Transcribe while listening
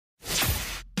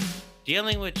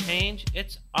Dealing with change,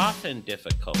 it's often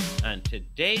difficult. On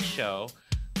today's show,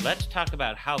 let's talk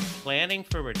about how planning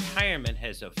for retirement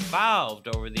has evolved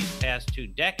over these past 2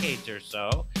 decades or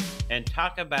so, and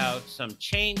talk about some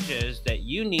changes that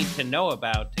you need to know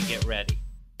about to get ready.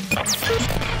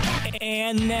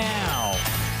 And now,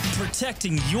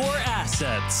 protecting your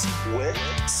assets with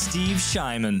Steve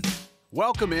Shyman.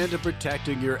 Welcome into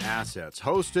Protecting Your Assets,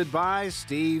 hosted by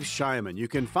Steve Shyman. You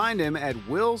can find him at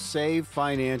Will Save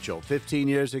Financial. 15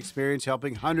 years experience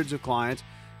helping hundreds of clients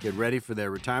get ready for their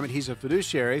retirement. He's a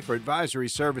fiduciary for advisory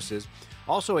services,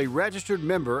 also a registered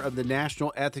member of the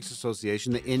National Ethics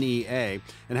Association, the NEA,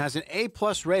 and has an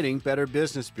A-plus rating, Better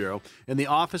Business Bureau. In the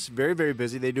office, very, very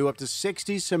busy. They do up to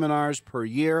 60 seminars per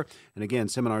year. And again,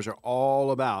 seminars are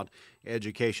all about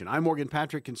education. I'm Morgan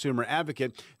Patrick, consumer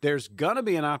advocate. There's going to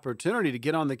be an opportunity to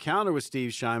get on the counter with Steve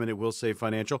Shyman at Will Save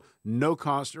Financial. No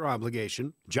cost or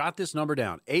obligation. Jot this number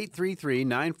down,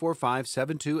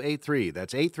 833-945-7283.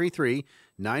 That's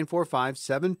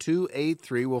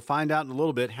 833-945-7283. We'll find out in a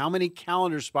little bit how many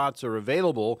calendar spots are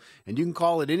available, and you can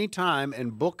call at any time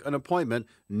and book an appointment,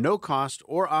 no cost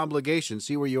or obligation.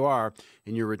 See where you are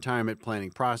in your retirement planning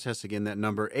process. Again, that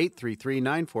number,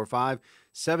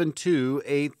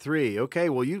 833-945-7283. Okay,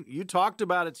 well, you talked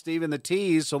about it, Steve, in the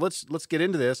tease, so let's get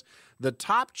into this. The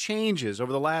top changes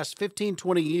over the last 15,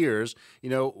 20 years,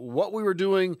 what we were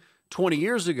doing 20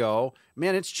 years ago,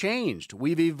 man, it's changed.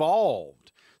 We've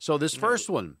evolved. So this first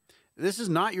one, this is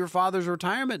not your father's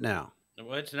retirement now.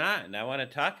 Well, it's not, and I want to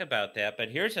talk about that. But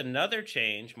here's another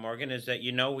change, Morgan, is that,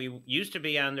 we used to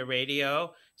be on the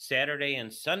radio Saturday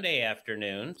and Sunday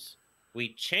afternoons.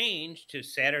 We changed to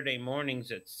Saturday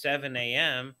mornings at 7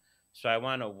 a.m., so I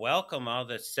want to welcome all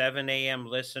the 7 a.m.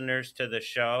 listeners to the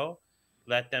show.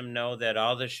 Let them know that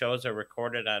all the shows are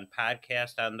recorded on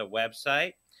podcast on the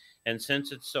website. And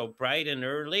since it's so bright and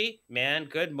early, man,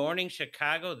 good morning,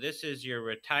 Chicago. This is your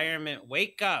retirement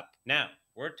wake up. Now,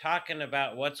 we're talking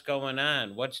about what's going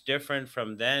on, what's different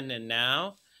from then and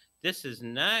now. This is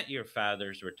not your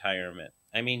father's retirement.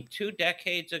 2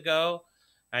 decades ago,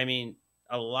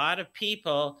 a lot of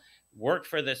people worked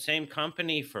for the same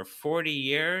company for 40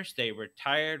 years. They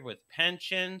retired with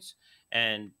pensions,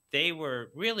 and they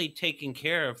were really taken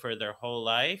care of for their whole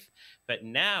life. But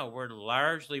now we're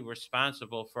largely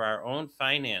responsible for our own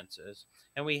finances,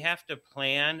 and we have to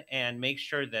plan and make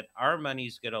sure that our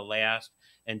money's going to last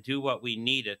and do what we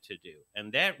need it to do.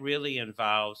 And that really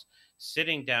involves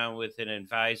sitting down with an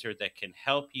advisor that can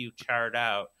help you chart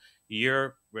out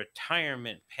your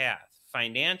retirement path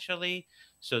financially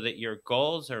so that your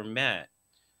goals are met.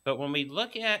 But when we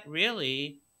look at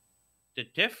really the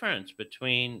difference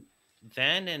between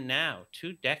then and now,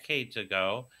 2 decades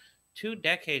ago,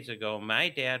 my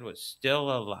dad was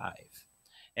still alive.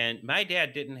 And my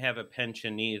dad didn't have a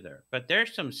pension either. But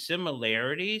there's some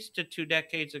similarities to 2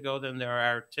 decades ago than there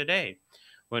are today.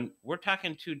 When we're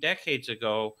talking 2 decades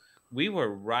ago, we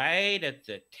were right at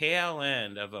the tail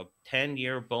end of a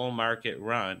 10-year bull market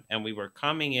run, and we were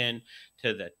coming in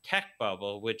to the tech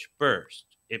bubble, which burst.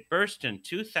 It burst in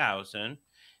 2000,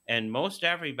 and most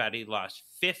everybody lost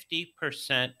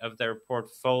 50% of their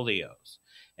portfolios.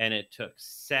 And it took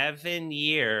 7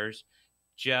 years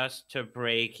just to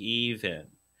break even.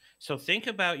 So think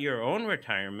about your own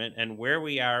retirement and where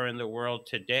we are in the world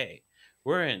today.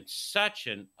 We're in such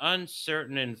an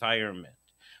uncertain environment.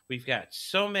 We've got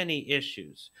so many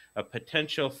issues, a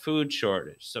potential food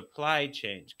shortage, supply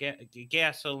chain,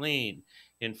 gasoline,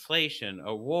 inflation,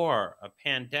 a war, a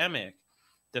pandemic,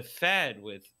 the Fed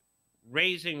with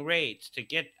raising rates to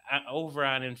get over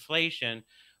on inflation.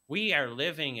 We are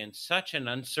living in such an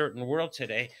uncertain world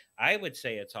today. I would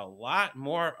say it's a lot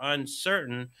more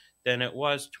uncertain than it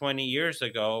was 20 years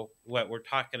ago, what we're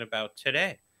talking about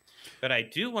today. But I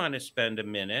do want to spend a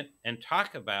minute and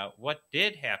talk about what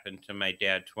did happen to my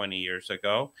dad 20 years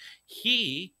ago.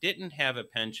 He didn't have a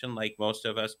pension like most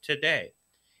of us today.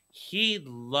 He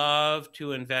loved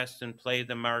to invest and play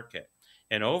the market.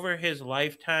 And over his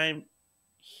lifetime,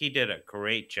 he did a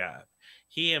great job.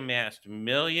 He amassed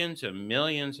millions and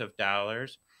millions of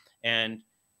dollars. And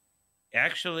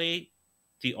actually,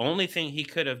 the only thing he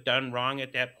could have done wrong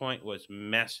at that point was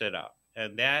mess it up.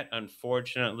 And that,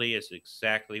 unfortunately, is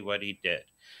exactly what he did.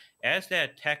 As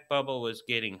that tech bubble was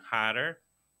getting hotter,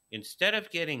 instead of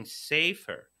getting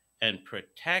safer and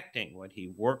protecting what he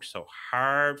worked so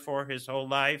hard for his whole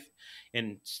life,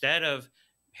 instead of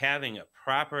having a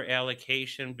proper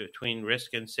allocation between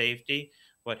risk and safety,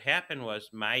 what happened was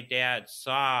my dad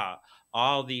saw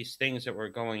all these things that were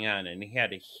going on, and he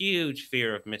had a huge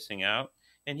fear of missing out,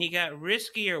 and he got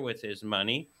riskier with his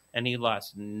money, and he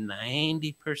lost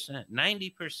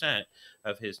 90%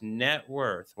 of his net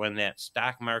worth when that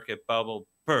stock market bubble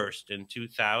burst in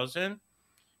 2000,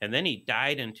 and then he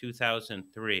died in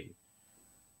 2003.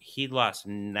 He lost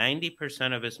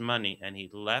 90% of his money, and he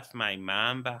left my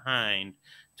mom behind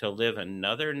to live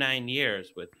another 9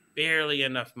 years with barely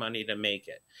enough money to make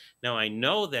it. Now, I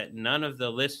know that none of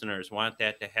the listeners want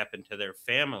that to happen to their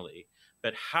family,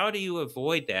 but how do you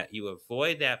avoid that? You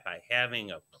avoid that by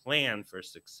having a plan for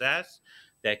success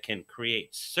that can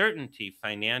create certainty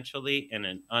financially in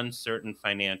an uncertain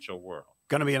financial world.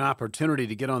 Going to be an opportunity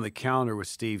to get on the calendar with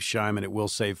Steve Shyman at Will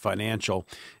Save Financial.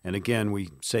 And again, we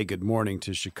say good morning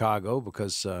to Chicago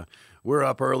because we're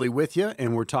up early with you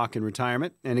and we're talking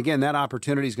retirement. And again, that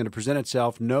opportunity is going to present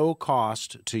itself no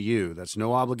cost to you. That's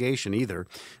no obligation either.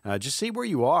 Just see where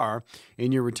you are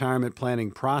in your retirement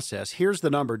planning process. Here's the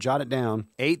number. Jot it down.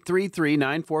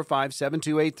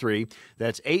 833-945-7283.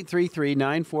 That's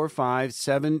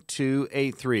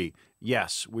 833-945-7283.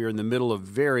 Yes, we're in the middle of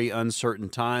very uncertain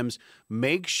times.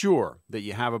 Make sure that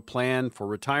you have a plan for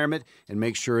retirement and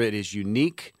make sure it is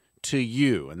unique to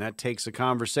you. And that takes a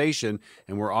conversation,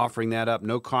 and we're offering that up,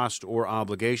 no cost or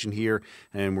obligation here,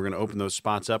 and we're going to open those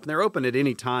spots up. And they're open at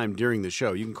any time during the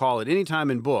show. You can call at any time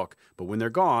and book, but when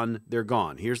they're gone, they're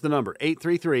gone. Here's the number,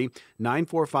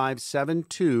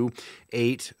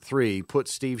 833-945-7283. Put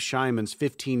Steve Shyman's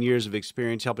 15 years of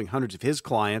experience helping hundreds of his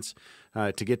clients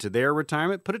to get to their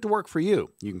retirement, put it to work for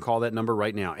you. You can call that number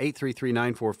right now,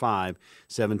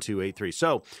 833-945-7283.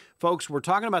 So, folks, we're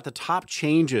talking about the top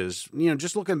changes,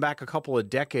 just looking back a couple of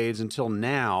decades until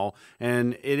now,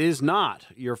 and it is not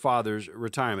your father's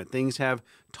retirement. Things have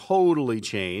totally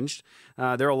changed.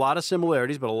 There are a lot of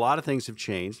similarities, but a lot of things have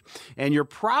changed. And you're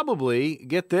probably,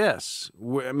 get this,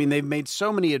 they've made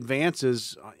so many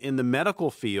advances in the medical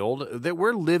field that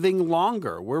we're living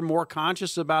longer. We're more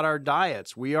conscious about our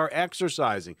diets. We are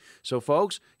exercising. So,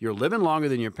 folks, you're living longer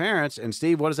than your parents. And,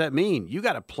 Steve, what does that mean? You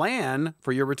got to plan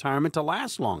for your retirement to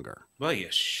last longer. Well, you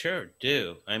sure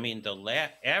do. The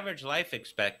average life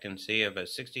expectancy of a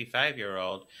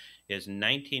 65-year-old is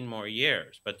 19 more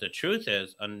years. But the truth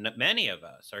is, many of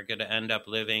us are going to end up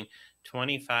living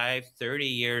 25, 30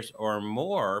 years or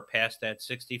more past that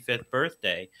 65th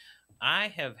birthday. I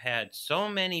have had so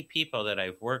many people that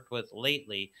I've worked with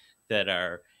lately that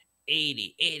are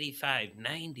 80, 85,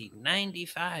 90,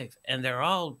 95, and they're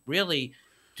all really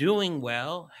doing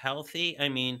well, healthy.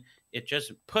 It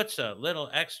just puts a little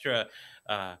extra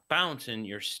bounce in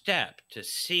your step to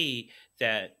see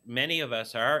that many of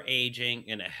us are aging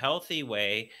in a healthy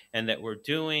way and that we're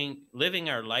living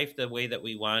our life the way that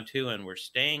we want to, and we're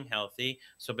staying healthy.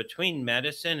 So between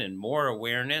medicine and more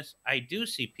awareness, I do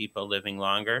see people living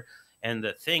longer. And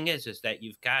the thing is that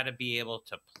you've got to be able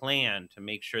to plan to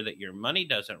make sure that your money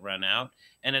doesn't run out,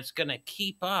 and it's going to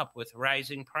keep up with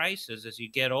rising prices as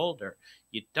you get older.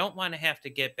 You don't want to have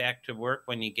to get back to work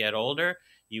when you get older.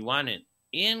 You want an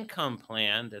income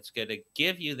plan that's going to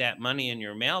give you that money in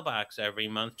your mailbox every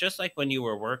month, just like when you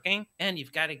were working, and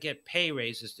you've got to get pay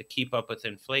raises to keep up with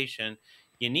inflation.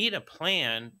 You need a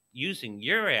plan using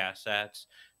your assets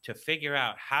to figure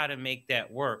out how to make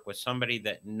that work with somebody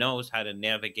that knows how to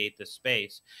navigate the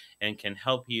space and can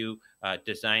help you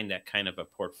design that kind of a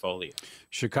portfolio.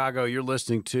 Chicago, you're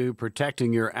listening to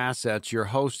Protecting Your Assets. Your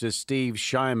host is Steve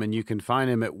Shyman. You can find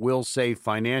him at Will Save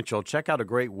Financial. Check out a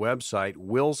great website,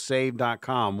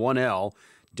 willsave.com, 1L.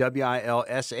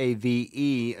 WILSAVE.com.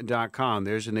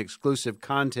 There's an exclusive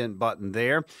content button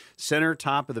there. Center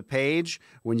top of the page.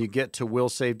 When you get to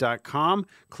willsave.com,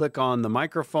 click on the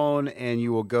microphone and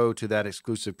you will go to that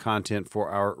exclusive content for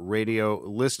our radio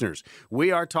listeners.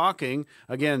 We are talking,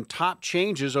 again, top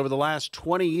changes over the last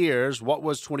 20 years. What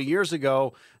was 20 years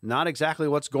ago? Not exactly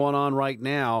what's going on right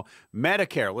now.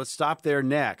 Medicare, let's stop there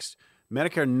next.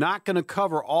 Medicare not going to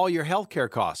cover all your health care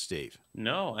costs, Steve.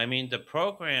 No, the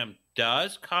program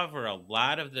does cover a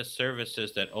lot of the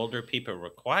services that older people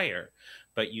require,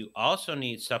 but you also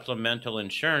need supplemental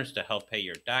insurance to help pay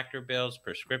your doctor bills,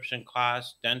 prescription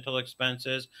costs, dental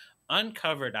expenses,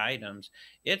 uncovered items.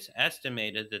 It's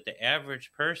estimated that the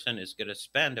average person is going to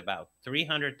spend about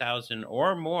 $300,000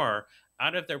 or more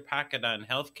out of their pocket on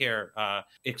healthcare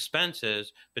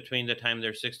expenses between the time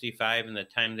they're 65 and the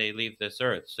time they leave this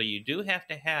earth. So you do have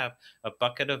to have a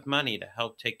bucket of money to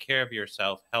help take care of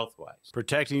yourself health-wise.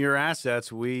 Protecting your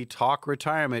assets. We talk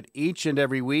retirement each and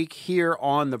every week here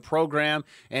on the program,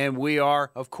 and we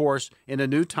are, of course, in a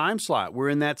new time slot. We're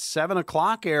in that 7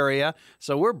 o'clock area,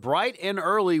 so we're bright and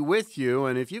early with you.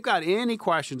 And if you've got any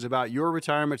questions about your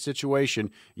retirement situation,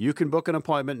 you can book an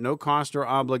appointment, no cost or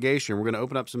obligation. We're going to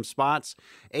open up some spots process.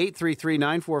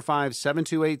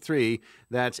 833-945-7283.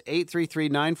 That's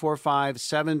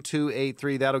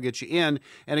 833-945-7283. That'll get you in.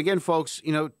 And again, folks,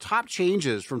 top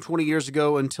changes from 20 years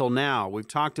ago until now. We've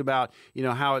talked about,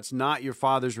 how it's not your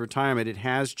father's retirement. It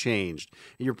has changed.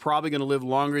 You're probably going to live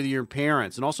longer than your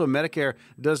parents. And also, Medicare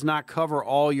does not cover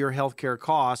all your health care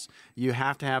costs. You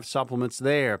have to have supplements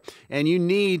there. And you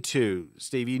need to,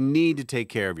 Steve, take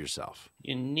care of yourself.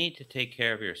 You need to take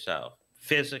care of yourself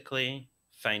physically,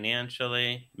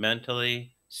 financially,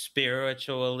 mentally,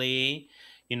 spiritually.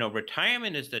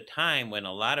 Retirement is the time when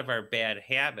a lot of our bad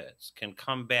habits can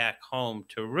come back home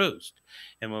to roost.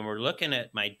 And when we're looking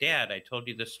at my dad, I told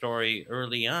you the story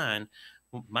early on.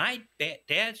 My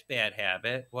dad's bad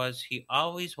habit was he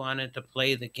always wanted to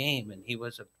play the game, and he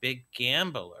was a big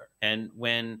gambler. And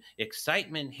when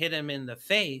excitement hit him in the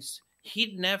face,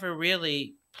 he'd never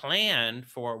really planned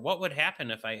for what would happen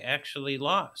if I actually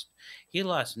lost. He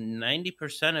lost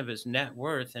 90% of his net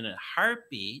worth in a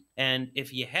heartbeat. And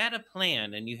if you had a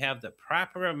plan and you have the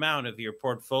proper amount of your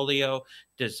portfolio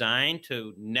designed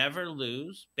to never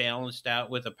lose, balanced out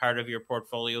with a part of your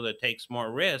portfolio that takes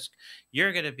more risk,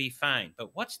 you're going to be fine. But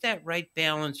what's that right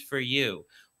balance for you?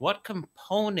 What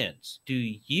components do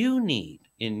you need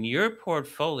in your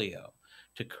portfolio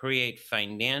to create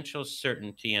financial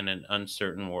certainty in an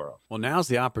uncertain world? Well, now's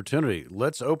the opportunity.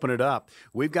 Let's open it up.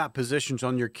 We've got positions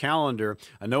on your calendar.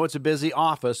 I know it's a busy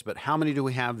office, but how many do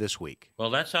we have this week? Well,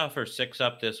 let's offer 6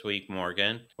 up this week,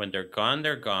 Morgan. When they're gone,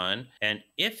 they're gone. And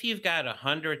if you've got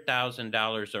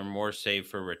 $100,000 or more saved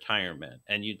for retirement,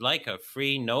 and you'd like a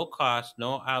free, no cost,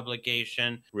 no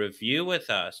obligation review with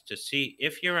us to see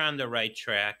if you're on the right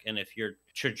track and if your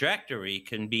trajectory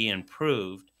can be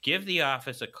improved, give the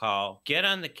office a call, get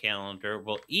on the calendar.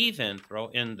 We'll even throw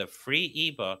in the free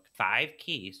ebook, 5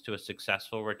 Keys to a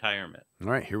Successful Retirement. All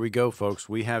right, here we go, folks.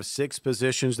 We have 6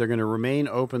 positions. They're going to remain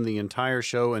open the entire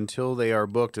show until they are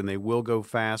booked, and they will go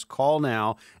fast. Call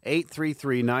now,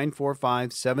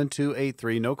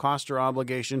 833-945-7283. No cost or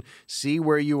obligation. See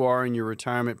where you are in your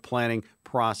retirement planning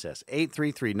process.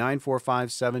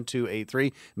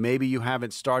 833-945-7283. Maybe you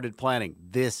haven't started planning.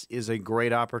 This is a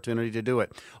great opportunity to do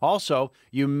it. Also,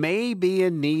 you may be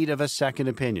in need of a second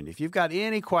opinion. If you've got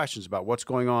any questions about what's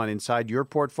going on inside your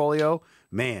portfolio,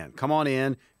 man, come on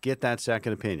in, get that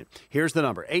second opinion. Here's the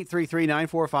number,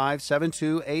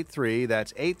 833-945-7283.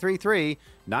 That's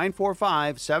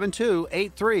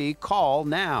 833-945-7283. Call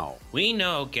now. We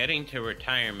know getting to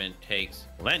retirement takes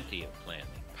plenty of planning.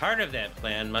 Part of that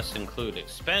plan must include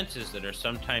expenses that are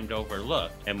sometimes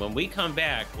overlooked. And when we come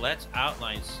back, let's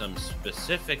outline some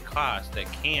specific costs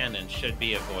that can and should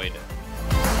be avoided.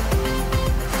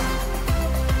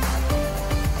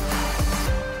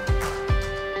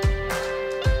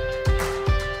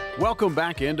 Welcome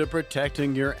back into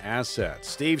Protecting Your Assets.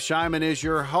 Steve Shyman is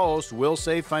your host. Will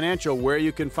Save Financial, where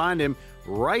you can find him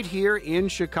right here in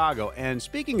Chicago. And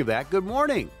speaking of that, good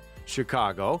morning,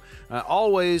 Chicago.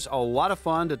 Always a lot of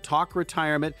fun to talk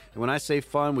retirement. And when I say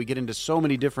fun, we get into so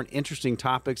many different interesting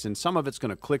topics, and some of it's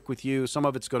going to click with you. Some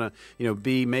of it's going to,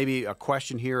 be maybe a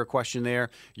question here, a question there.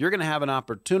 You're going to have an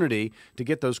opportunity to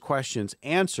get those questions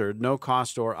answered, no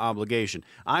cost or obligation.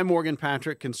 I'm Morgan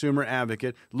Patrick, consumer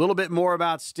advocate. A little bit more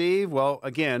about Steve. Well,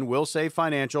 again, Will Save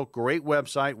Financial, great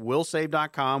website,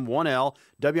 willsave.com, 1L,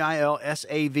 WILSAVE.com.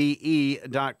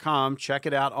 Check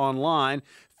it out online.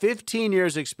 15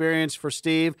 years experience for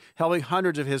Steve, helping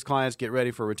hundreds of his clients get ready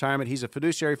for retirement. He's a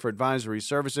fiduciary for advisory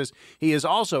services. He is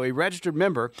also a registered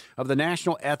member of the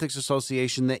National Ethics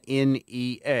Association, the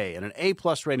NEA, and an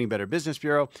A-plus rating Better Business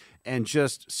Bureau, and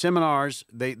just seminars.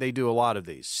 They do a lot of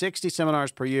these, 60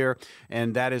 seminars per year,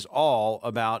 and that is all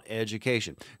about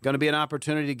education. Going to be an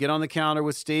opportunity to get on the calendar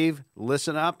with Steve,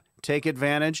 listen up, take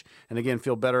advantage, and again,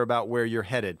 feel better about where you're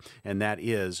headed, and that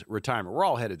is retirement. We're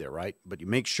all headed there, right? But you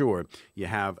make sure you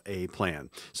have a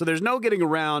plan. So there's no getting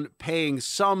around paying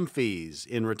some fees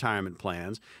in retirement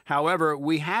plans. However,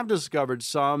 we have discovered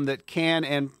some that can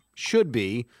and should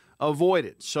be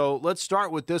avoided. So let's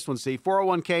start with this one, Steve.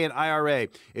 401k and IRA.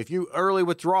 If you early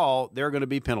withdrawal, there are going to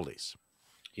be penalties.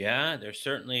 Yeah, there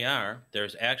certainly are.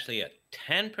 There's actually a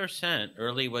 10%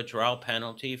 early withdrawal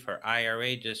penalty for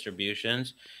IRA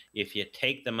distributions if you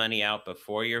take the money out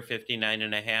before you're 59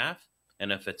 and a half.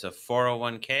 And if it's a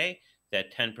 401k,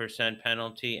 that 10%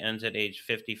 penalty ends at age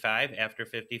 55. After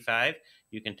 55,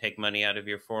 you can take money out of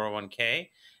your 401k.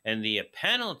 And the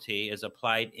penalty is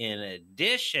applied in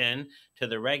addition to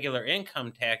the regular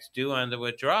income tax due on the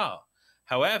withdrawal.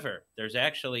 However, there's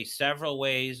actually several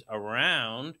ways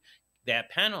around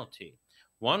that penalty.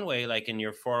 One way, like in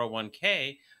your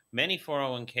 401k, many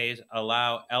 401ks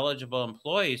allow eligible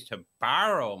employees to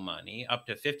borrow money up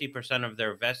to 50% of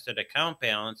their vested account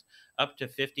balance, up to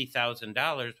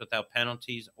 $50,000 without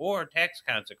penalties or tax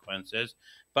consequences.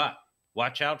 But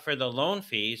watch out for the loan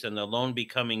fees and the loan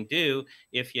becoming due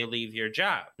if you leave your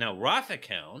job. Now, Roth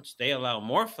accounts, they allow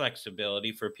more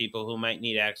flexibility for people who might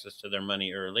need access to their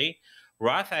money early.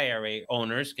 Roth IRA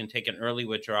owners can take an early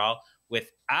withdrawal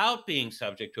without being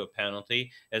subject to a penalty,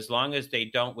 as long as they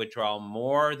don't withdraw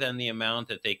more than the amount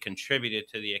that they contributed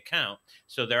to the account.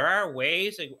 So there are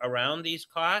ways around these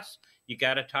costs. You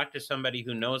got to talk to somebody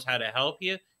who knows how to help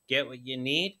you get what you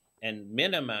need and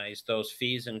minimize those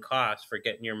fees and costs for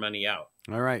getting your money out.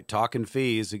 All right, talking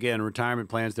fees. Again, retirement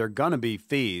plans, there are going to be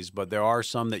fees, but there are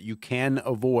some that you can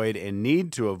avoid and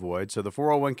need to avoid. So the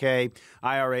 401k,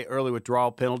 IRA early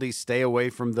withdrawal penalties, stay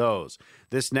away from those.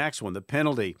 This next one, the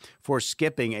penalty for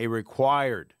skipping a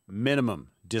required minimum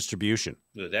distribution.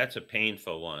 Ooh, that's a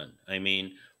painful one. I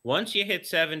mean, once you hit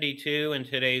 72 in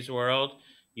today's world,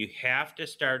 you have to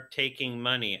start taking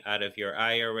money out of your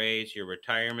IRAs, your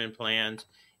retirement plans.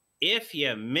 If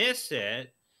you miss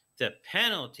it, the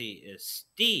penalty is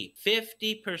steep,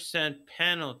 50%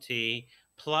 penalty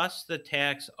plus the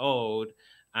tax owed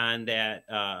on that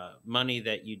money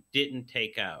that you didn't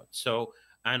take out. So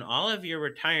on all of your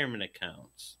retirement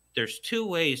accounts, there's two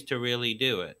ways to really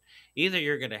do it. Either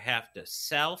you're going to have to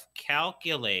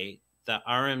self-calculate the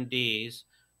RMDs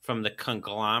from the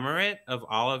conglomerate of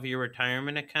all of your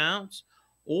retirement accounts,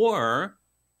 or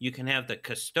you can have the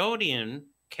custodian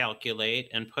calculate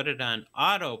and put it on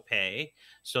auto pay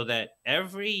so that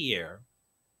every year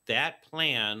that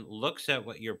plan looks at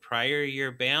what your prior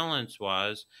year balance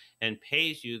was and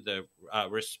pays you the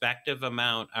respective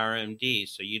amount RMD,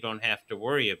 so you don't have to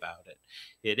worry about it.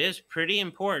 It is pretty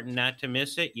important not to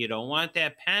miss it. You don't want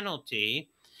that penalty.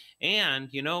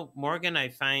 And, you know, Morgan, I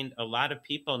find a lot of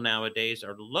people nowadays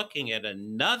are looking at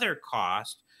another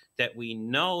cost that we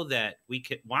know that we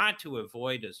could want to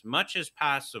avoid as much as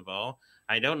possible.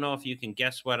 I don't know if you can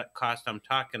guess what cost I'm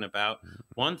talking about.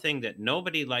 One thing that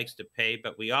nobody likes to pay,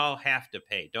 but we all have to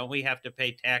pay. Don't we have to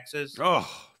pay taxes? Oh,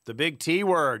 the big T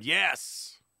word,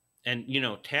 yes. And, you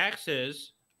know,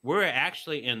 taxes, we're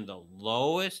actually in the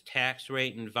lowest tax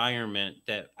rate environment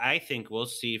that I think we'll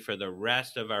see for the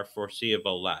rest of our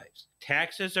foreseeable lives.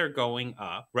 Taxes are going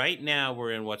up. Right now,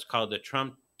 we're in what's called the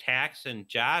Trump Tax and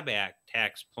Job Act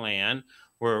tax plan,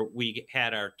 where we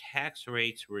had our tax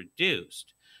rates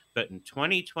reduced. But in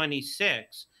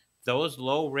 2026, those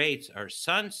low rates are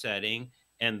sunsetting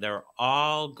and they're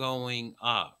all going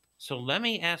up. So let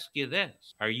me ask you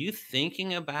this. Are you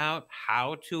thinking about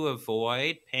how to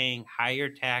avoid paying higher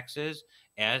taxes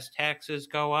as taxes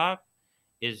go up?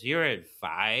 Is your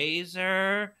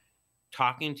advisor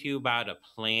talking to you about a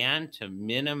plan to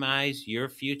minimize your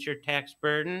future tax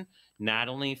burden, not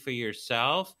only for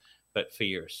yourself, but for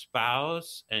your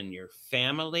spouse and your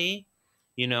family?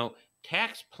 You know,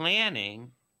 tax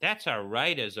planning, that's our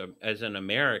right as an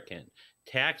American.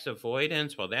 Tax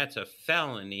avoidance, well, that's a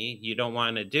felony. You don't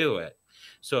want to do it.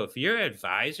 So if your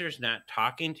advisor's not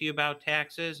talking to you about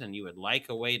taxes and you would like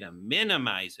a way to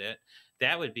minimize it,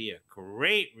 that would be a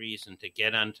great reason to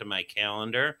get onto my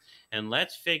calendar. And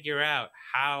let's figure out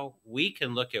how we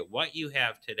can look at what you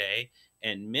have today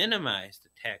and minimize the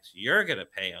tax you're going to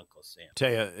pay, Uncle Sam.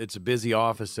 Tell you, it's a busy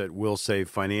office at Will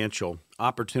Save Financial.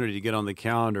 Opportunity to get on the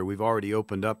calendar. We've already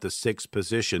opened up the 6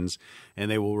 positions, and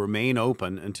they will remain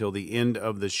open until the end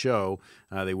of the show.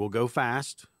 They will go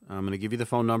fast. I'm going to give you the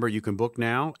phone number. You can book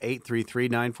now,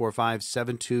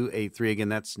 833-945-7283. Again,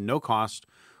 that's no cost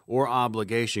or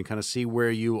obligation. Kind of see where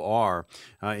you are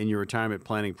in your retirement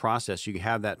planning process. You can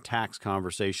have that tax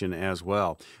conversation as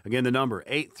well. Again, the number,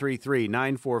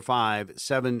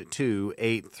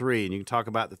 833-945-7283. And you can talk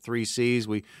about the 3 C's.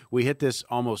 We hit this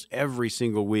almost every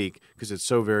single week because it's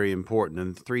so very important.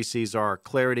 And the 3 C's are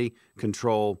clarity,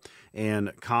 control,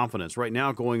 and confidence. Right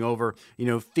now, going over,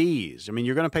 fees. I mean,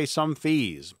 you're going to pay some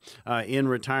fees in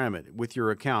retirement with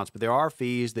your accounts, but there are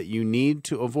fees that you need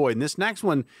to avoid. And this next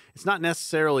one, it's not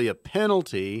necessarily a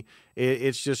penalty.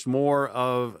 It's just more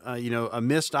of a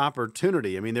missed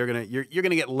opportunity. I mean, you're going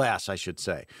to get less, I should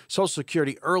say. Social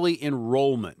Security early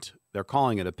enrollment. They're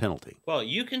calling it a penalty. Well,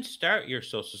 you can start your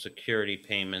Social Security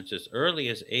payments as early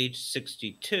as age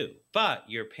 62, but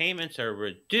your payments are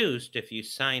reduced if you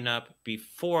sign up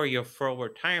before your full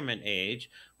retirement age,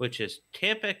 which is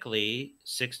typically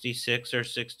 66 or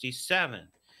 67.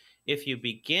 If you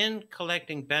begin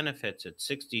collecting benefits at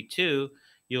 62,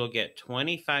 you'll get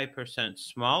 25%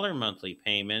 smaller monthly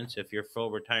payments if your full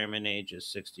retirement age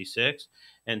is 66,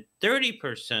 and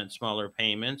 30% smaller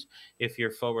payments if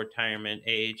your full retirement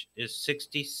age is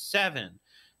 67.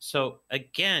 So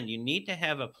again, you need to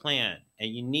have a plan,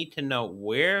 and you need to know,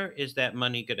 where is that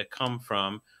money going to come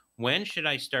from? When should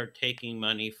I start taking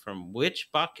money from which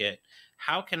bucket?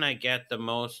 How can I get the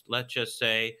most, let's just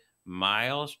say,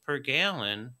 miles per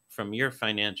gallon from your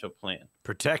financial plan?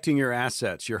 Protecting your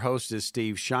assets. Your host is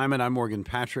Steve Shyman. I'm Morgan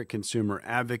Patrick, consumer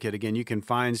advocate. Again, you can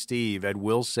find Steve at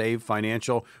Will Save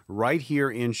Financial right here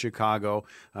in Chicago.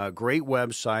 Great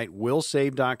website,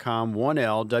 willsave.com,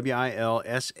 1L,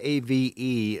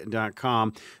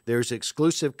 WILSAVE.com. There's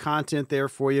exclusive content there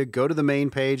for you. Go to the main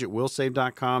page at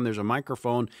willsave.com. There's a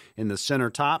microphone in the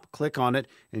center top. Click on it,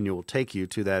 and it will take you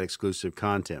to that exclusive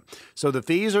content. So the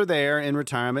fees are there in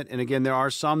retirement. And again, there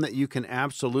are some that you can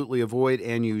absolutely avoid,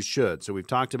 and you should. So we've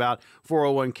talked about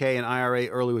 401k and IRA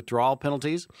early withdrawal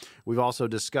penalties. We've also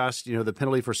discussed, the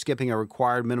penalty for skipping a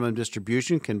required minimum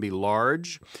distribution can be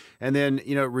large. And then,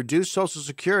 reduce Social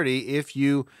Security if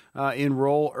you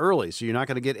enroll early. So you're not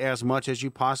going to get as much as you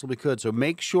possibly could. So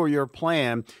make sure your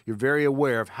plan, you're very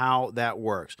aware of how that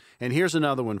works. And here's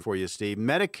another one for you, Steve.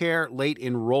 Medicare late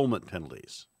enrollment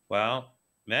penalties. Well,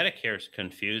 Medicare is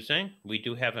confusing. We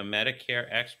do have a Medicare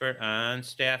expert on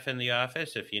staff in the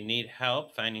office. If you need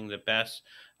help finding the best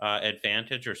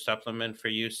advantage or supplement for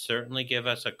you, certainly give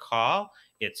us a call.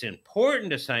 It's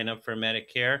important to sign up for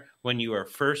Medicare when you are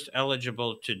first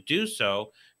eligible to do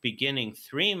so, beginning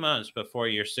 3 months before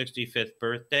your 65th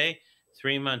birthday,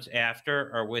 3 months after,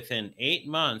 or within 8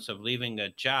 months of leaving a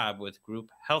job with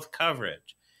group health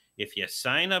coverage. If you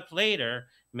sign up later,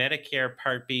 Medicare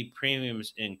Part B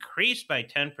premiums increase by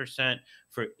 10%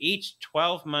 for each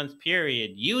 12-month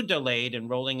period you delayed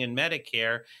enrolling in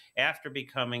Medicare after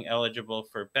becoming eligible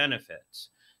for benefits.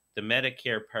 The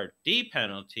Medicare Part D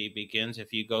penalty begins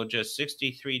if you go just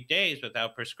 63 days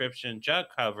without prescription drug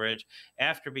coverage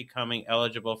after becoming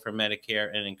eligible for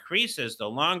Medicare, and increases the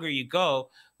longer you go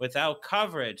without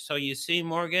coverage. So you see,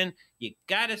 Morgan, you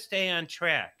got to stay on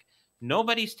track.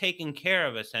 Nobody's taking care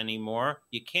of us anymore.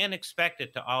 You can't expect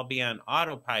it to all be on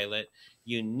autopilot.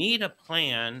 You need a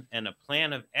plan and a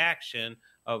plan of action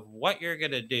of what you're going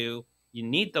to do. You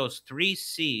need those 3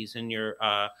 C's in your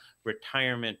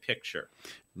retirement picture.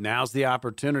 Now's the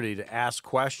opportunity to ask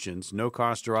questions, no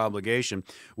cost or obligation.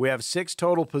 We have 6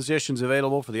 total positions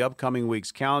available for the upcoming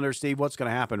week's calendar. Steve, what's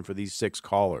going to happen for these 6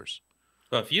 callers?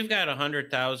 Well, if you've got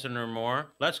 100,000 or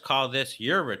more, let's call this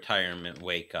your retirement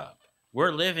wake up.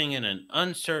 We're living in an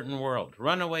uncertain world,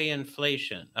 runaway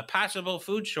inflation, a possible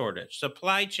food shortage,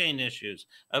 supply chain issues,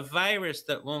 a virus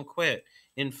that won't quit,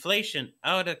 inflation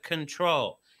out of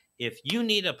control. If you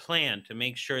need a plan to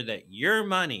make sure that your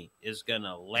money is going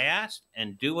to last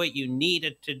and do what you need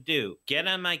it to do, get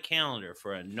on my calendar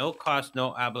for a no-cost,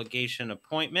 no-obligation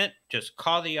appointment. Just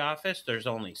call the office. There's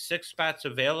only 6 spots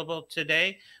available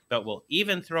today, but we'll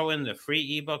even throw in the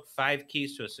free ebook, 5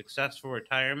 Keys to a Successful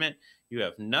Retirement. You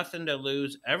have nothing to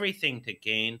lose, everything to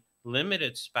gain.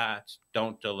 Limited spots.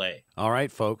 Don't delay. All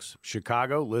right, folks.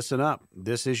 Chicago, listen up.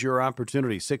 This is your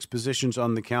opportunity. 6 positions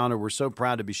on the calendar. We're so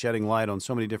proud to be shedding light on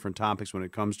so many different topics when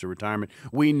it comes to retirement.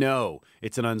 We know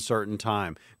it's an uncertain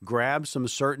time. Grab some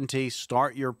certainty,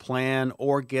 start your plan,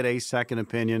 or get a second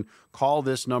opinion. Call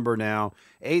this number now,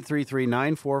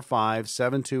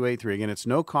 833-945-7283. Again, it's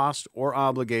no cost or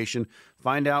obligation.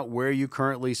 Find out where you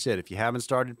currently sit. If you haven't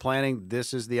started planning,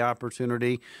 this is the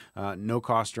opportunity, no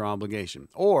cost or obligation.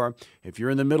 Or if you're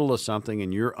in the middle of something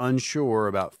and you're unsure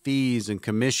about fees and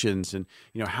commissions and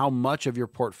how much of your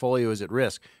portfolio is at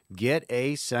risk, get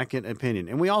a second opinion.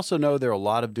 And we also know there are a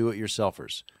lot of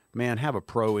do-it-yourselfers. Man, have a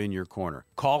pro in your corner.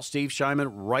 Call Steve Shyman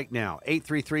right now,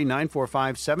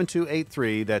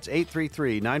 833-945-7283. That's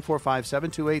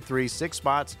 833-945-7283. 6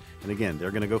 spots. And again,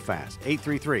 they're going to go fast.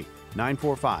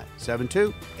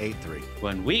 833-945-7283.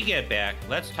 When we get back,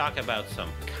 let's talk about some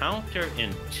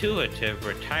counterintuitive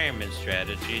retirement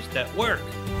strategies that work.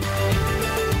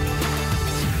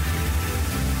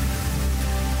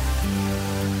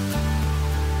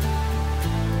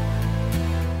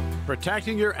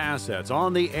 Protecting your assets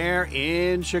on the air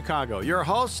in Chicago. Your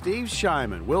host, Steve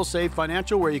Shyman, Will Save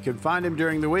Financial, where you can find him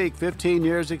during the week. 15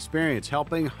 years experience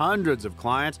helping hundreds of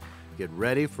clients get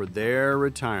ready for their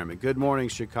retirement. Good morning,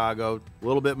 Chicago. A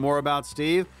little bit more about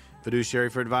Steve. Fiduciary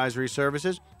for Advisory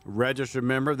Services, registered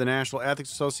member of the National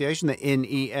Ethics Association, the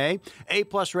NEA, A+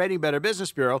 rating, Better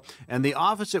Business Bureau, and the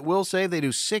office at Will Save. They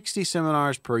do 60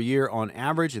 seminars per year on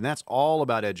average, and that's all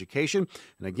about education.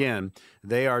 And again,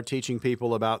 they are teaching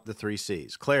people about the 3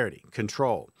 C's: clarity,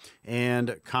 control,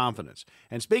 and confidence.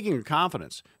 And speaking of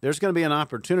confidence, there's going to be an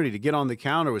opportunity to get on the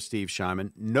calendar with Steve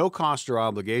Shyman, no cost or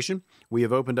obligation. We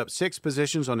have opened up 6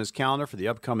 positions on his calendar for the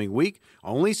upcoming week,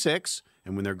 only 6.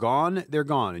 And when they're gone, they're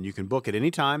gone. And you can book at any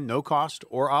time, no cost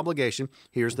or obligation.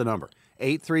 Here's the number,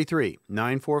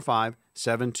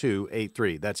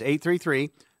 833-945-7283. That's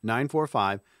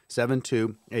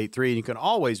 833-945-7283. And you can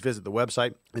always visit the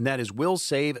website, and that is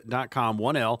willsave.com,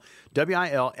 1L,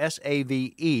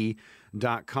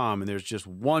 WILSAVE.com. And there's just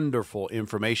wonderful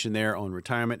information there on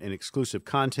retirement and exclusive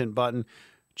content button.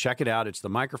 Check it out. It's the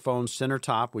microphone center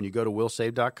top. When you go to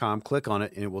willsave.com, click on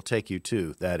it, and it will take you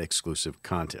to that exclusive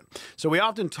content. So we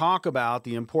often talk about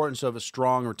the importance of a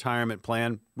strong retirement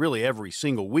plan. Really, every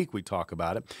single week we talk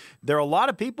about it. There are a lot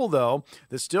of people, though,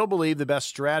 that still believe the best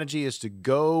strategy is to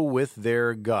go with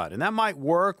their gut. And that might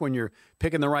work when you're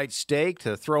picking the right steak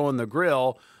to throw in the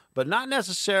grill, but not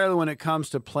necessarily when it comes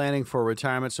to planning for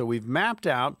retirement. So we've mapped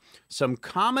out some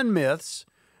common myths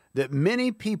that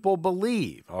many people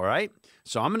believe, all right?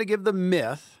 So I'm going to give the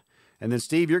myth, and then,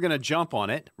 Steve, you're going to jump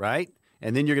on it, right?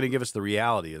 And then you're going to give us the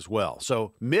reality as well.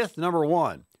 So myth number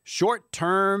 1,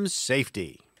 short-term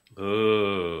safety.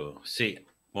 Ooh, see,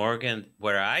 Morgan,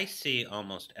 where I see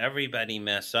almost everybody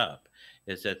mess up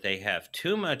is that they have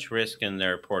too much risk in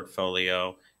their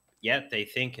portfolio, yet they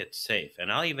think it's safe.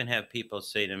 And I'll even have people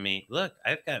say to me, look,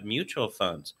 I've got mutual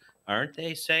funds. Aren't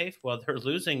they safe? Well, they're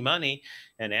losing money,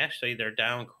 and actually they're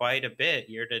down quite a bit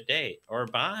year to date. Or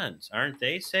bonds, aren't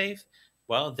they safe?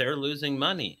 Well, they're losing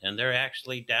money, and they're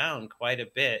actually down quite a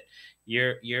bit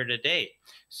year to date.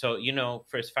 So,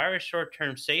 for as far as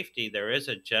short-term safety, there is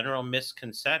a general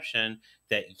misconception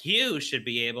that you should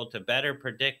be able to better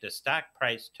predict a stock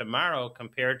price tomorrow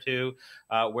compared to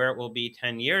where it will be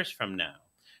 10 years from now.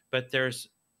 But there's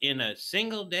in a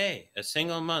single day, a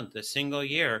single month, a single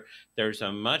year, there's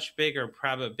a much bigger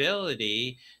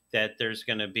probability that there's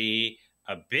going to be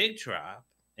a big drop,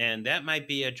 and that might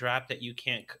be a drop that you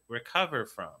can't recover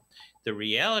from. The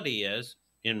reality is,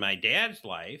 in my dad's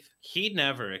life, he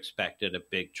never expected a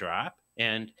big drop,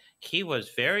 and he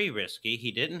was very risky.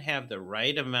 He didn't have the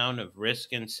right amount of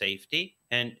risk and safety,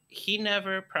 and he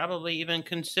never probably even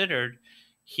considered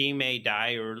he may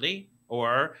die early,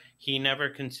 or he never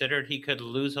considered he could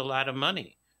lose a lot of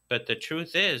money. But the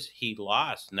truth is, he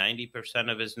lost 90%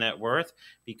 of his net worth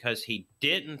because he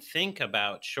didn't think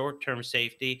about short-term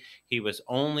safety. He was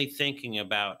only thinking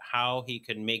about how he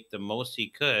could make the most he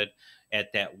could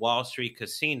at that Wall Street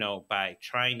casino by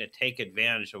trying to take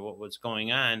advantage of what was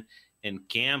going on in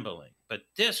gambling. But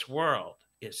this world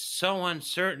is so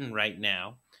uncertain right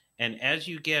now. And as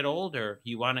you get older,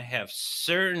 you want to have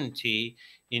certainty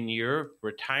in your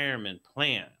retirement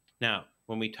plan. Now,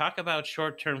 when we talk about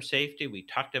short-term safety, we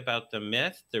talked about the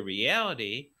myth. The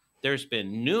reality, there's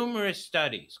been numerous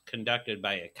studies conducted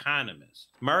by economists,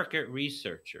 market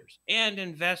researchers, and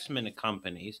investment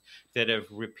companies that have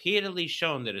repeatedly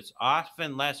shown that it's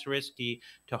often less risky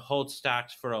to hold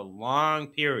stocks for a long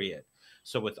period.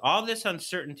 So with all this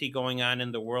uncertainty going on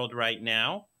in the world right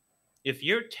now, if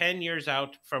you're 10 years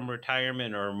out from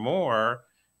retirement or more,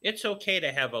 it's okay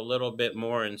to have a little bit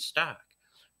more in stock.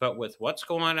 But with what's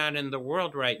going on in the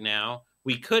world right now,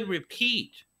 we could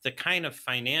repeat the kind of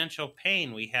financial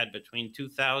pain we had between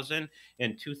 2000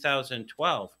 and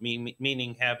 2012,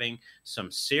 meaning having some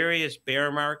serious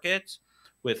bear markets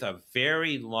with a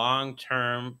very long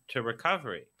term to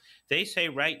recovery. They say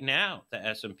right now the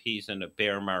S&P is in a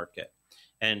bear market.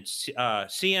 And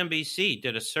CNBC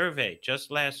did a survey just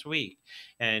last week,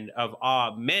 and of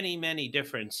many, many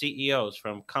different CEOs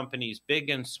from companies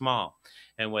big and small.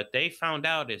 And what they found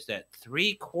out is that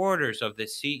 3/4 of the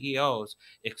CEOs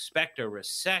expect a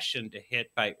recession to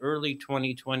hit by early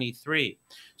 2023.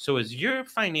 So is your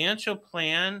financial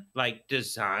plan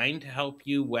designed to help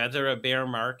you weather a bear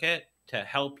market, to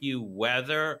help you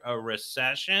weather a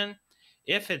recession?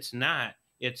 If it's not,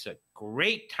 it's a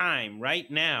great time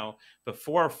right now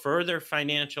before further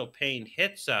financial pain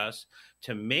hits us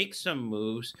to make some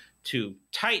moves to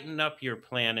tighten up your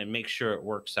plan and make sure it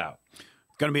works out. It's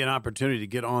going to be an opportunity to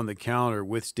get on the calendar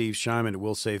with Steve Shyman at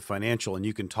Will Save Financial, and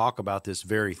you can talk about this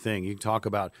very thing. You can talk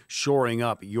about shoring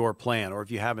up your plan, or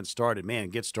if you haven't started,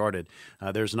 get started.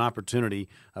 There's an opportunity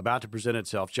about to present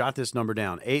itself. Jot this number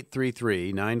down,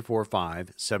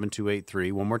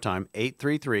 833-945-7283. One more time,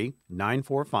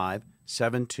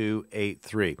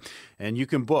 833-945-7283. And you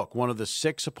can book one of the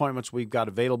 6 appointments we've got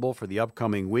available for the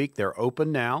upcoming week. They're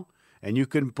open now. And you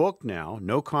can book now,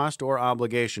 no cost or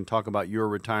obligation. Talk about your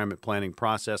retirement planning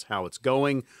process, how it's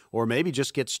going, or maybe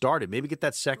just get started. Maybe get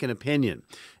that second opinion.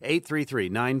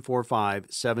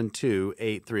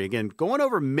 833-945-7283. Again, going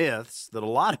over myths that a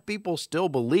lot of people still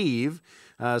believe.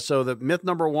 So the myth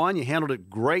number one, you handled it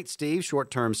great, Steve,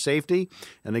 short-term safety.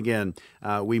 And again,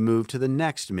 we move to the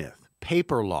next myth,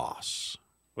 paper loss.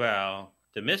 Well,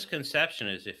 the misconception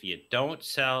is if you don't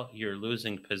sell your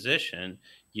losing position,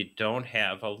 you don't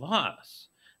have a loss.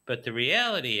 But the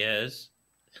reality is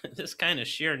this kind of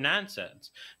sheer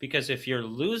nonsense, because if you're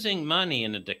losing money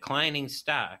in a declining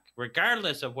stock,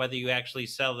 regardless of whether you actually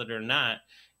sell it or not,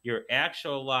 your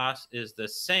actual loss is the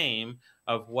same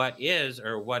of what is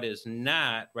or what is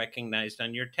not recognized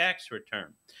on your tax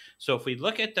return. So if we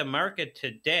look at the market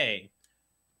today,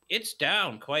 it's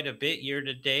down quite a bit year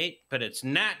to date, but it's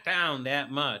not down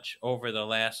that much over the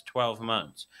last 12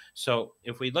 months. So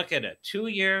if we look at a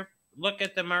 2-year look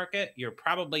at the market, you're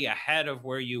probably ahead of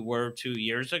where you were 2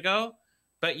 years ago,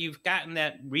 but you've gotten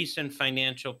that recent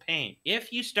financial pain.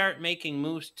 If you start making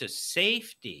moves to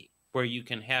safety, where you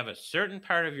can have a certain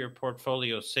part of your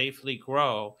portfolio safely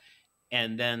grow,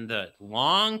 and then the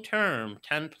long-term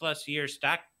 10-plus year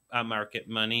stock market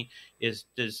money is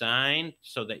designed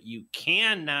so that you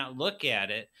cannot look at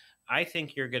it, I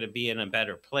think you're going to be in a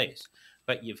better place.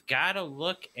 But you've got to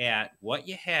look at what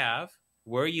you have,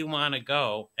 where you want to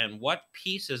go, and what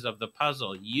pieces of the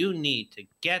puzzle you need to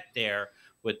get there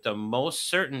with the most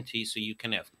certainty so you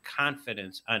can have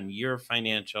confidence on your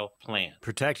financial plan.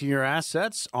 Protecting your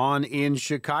assets on in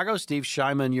Chicago. Steve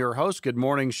Shyman, your host. Good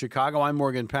morning, Chicago. I'm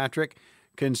Morgan Patrick,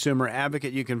 consumer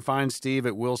advocate. You can find Steve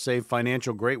at Will Save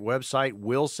Financial. Great website,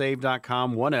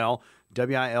 willsave.com, 1L,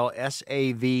 WILSAVE.com.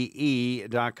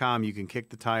 You can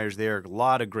kick the tires there. A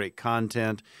lot of great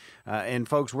content. And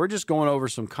folks, we're just going over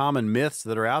some common myths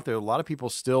that are out there. A lot of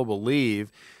people still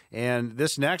believe. And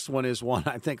this next one is one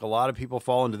I think a lot of people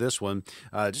fall into this one.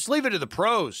 Just leave it to the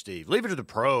pros, Steve. Leave it to the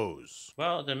pros.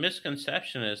 Well, the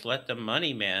misconception is let the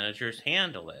money managers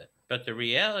handle it. But the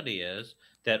reality is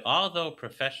that although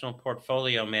professional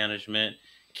portfolio management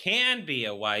can be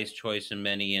a wise choice in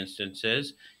many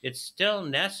instances, it's still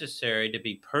necessary to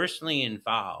be personally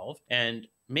involved and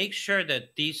make sure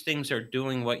that these things are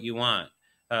doing what you want.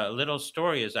 A little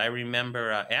story is I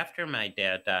remember after my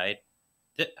dad died,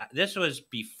 this was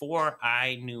before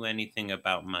I knew anything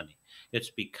about money.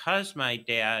 It's because my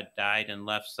dad died and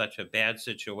left such a bad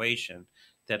situation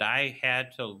that I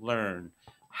had to learn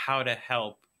how to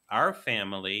help our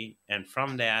family, and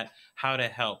from that, how to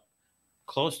help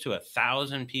close to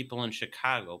 1,000 people in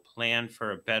Chicago plan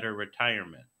for a better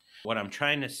retirement. What I'm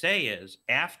trying to say is,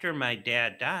 after my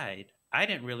dad died, I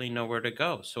didn't really know where to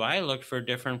go. So I looked for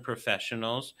different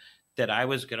professionals that I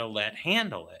was going to let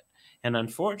handle it. And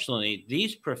unfortunately,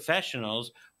 these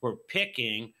professionals were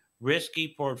picking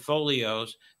risky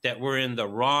portfolios that were in the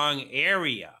wrong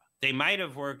area. They might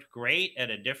have worked great at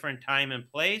a different time and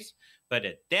place, but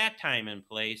at that time and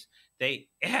place, they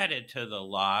added to the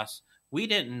loss. We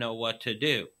didn't know what to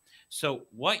do. So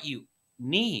what you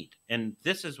need, and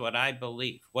this is what I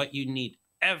believe, what you need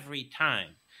every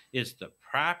time is the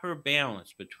proper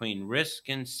balance between risk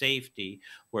and safety,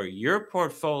 where your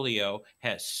portfolio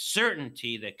has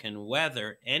certainty that can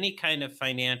weather any kind of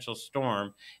financial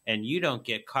storm and you don't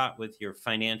get caught with your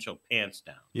financial pants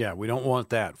down. Yeah, we don't want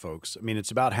that, folks. I mean,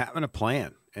 it's about having a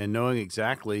plan and knowing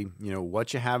exactly,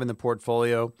 what you have in the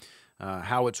portfolio,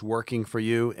 how it's working for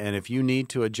you. And if you need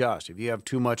to adjust, if you have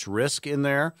too much risk in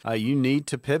there, you need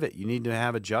to pivot. You need to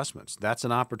have adjustments. That's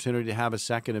an opportunity to have a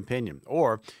second opinion.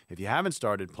 Or if you haven't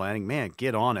started planning, man,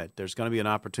 get on it. There's going to be an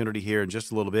opportunity here in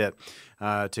just a little bit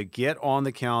to get on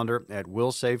the calendar at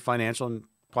Will Save Financial. And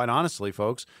quite honestly,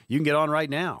 folks, you can get on right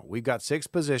now. We've got 6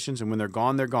 positions, and when they're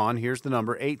gone, they're gone. Here's the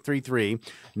number,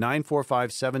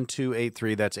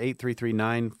 833-945-7283. That's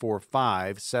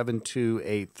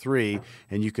 833-945-7283.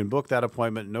 And you can book that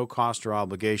appointment, no cost or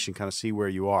obligation, kind of see where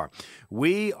you are.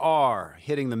 We are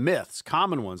hitting the myths,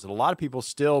 common ones that a lot of people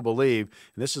still believe.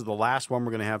 And this is the last one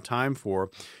we're going to have time for,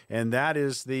 and that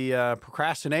is the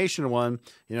procrastination one.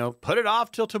 Put it off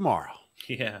till tomorrow.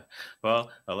 Yeah,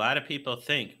 well, a lot of people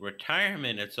think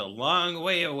retirement, it's a long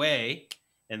way away,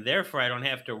 and therefore I don't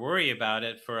have to worry about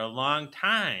it for a long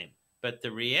time. But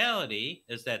the reality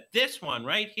is that this one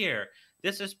right here,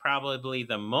 this is probably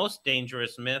the most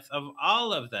dangerous myth of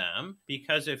all of them,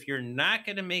 because if you're not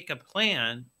going to make a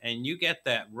plan and you get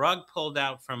that rug pulled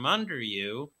out from under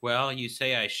you, well, you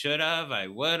say, I should have, I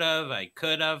would have, I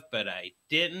could have, but I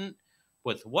didn't.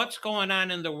 With what's going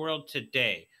on in the world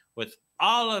today, with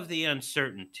all of the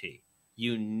uncertainty,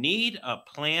 You need a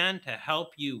plan to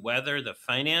help you weather the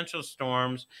financial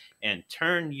storms and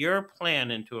turn your plan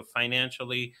into a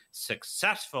financially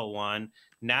successful one,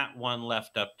 not one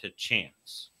left up to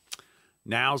chance.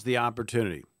 Now's the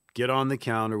opportunity. Get on the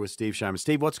calendar with Steve Shyman.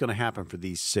 Steve, what's going to happen for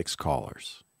these 6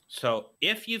 callers? So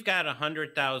if you've got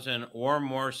 $100,000 or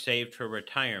more saved for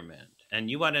retirement, and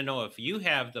you want to know if you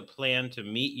have the plan to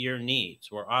meet your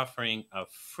needs, we're offering a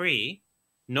free,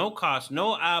 no cost,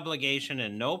 no obligation,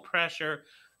 and no pressure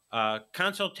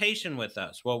consultation with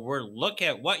us. Well, we'll look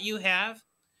at what you have,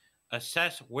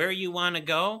 assess where you want to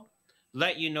go,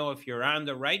 let you know if you're on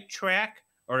the right track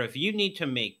or if you need to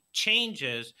make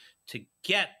changes to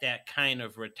get that kind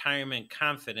of retirement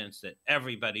confidence that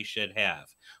everybody should have.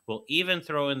 We'll even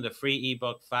throw in the free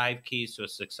ebook, 5 Keys to a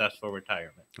Successful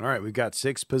Retirement. All right, we've got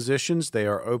 6 positions. They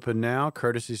are open now.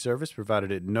 Courtesy service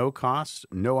provided at no cost,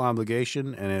 no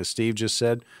obligation, and as Steve just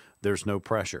said, there's no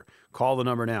pressure. Call the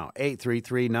number now,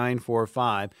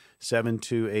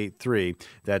 833-945-7283.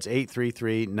 That's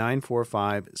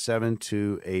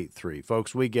 833-945-7283.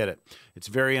 Folks, we get it. It's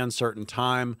a very uncertain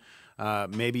time.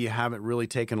 Maybe you haven't really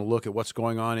taken a look at what's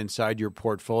going on inside your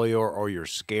portfolio or you're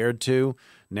scared to.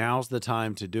 Now's the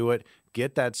time to do it.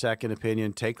 Get that second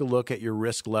opinion. Take a look at your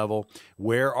risk level.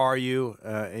 Where are you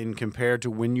in compared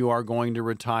to when you are going to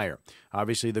retire?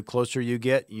 Obviously, the closer you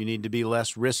get, you need to be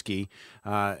less risky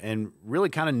and really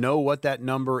kind of know what that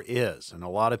number is. And a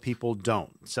lot of people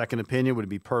don't. Second opinion would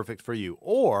be perfect for you.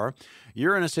 Or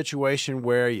you're in a situation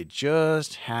where you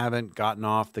just haven't gotten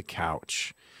off the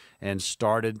couch and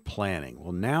started planning.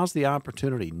 Well, now's the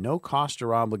opportunity. No cost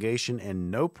or obligation and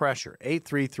no pressure.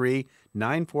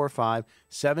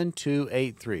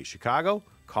 833-945-7283. Chicago,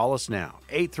 call us now.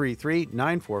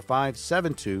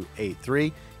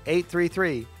 833-945-7283.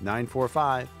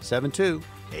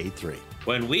 833-945-7283.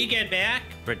 When we get back,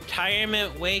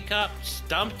 Retirement Wake Up,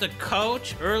 Stump the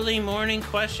Coach, early morning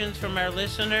questions from our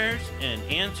listeners, and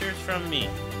answers from me.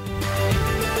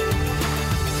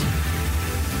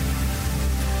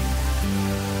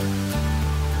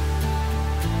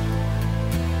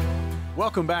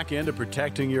 Welcome back into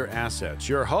Protecting Your Assets.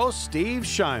 Your host, Steve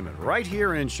Shyman, right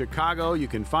here in Chicago. You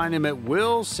can find him at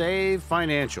Will Save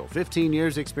Financial. 15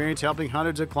 years experience helping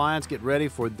hundreds of clients get ready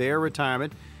for their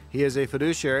retirement. He is a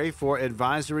fiduciary for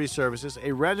advisory services,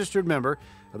 a registered member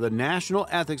of the National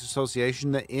Ethics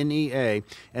Association, the NEA,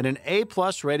 and an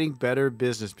A-plus rating Better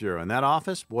Business Bureau. And that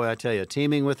office, boy, I tell you,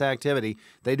 teeming with activity.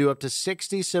 They do up to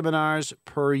 60 seminars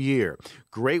per year.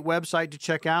 Great website to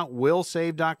check out,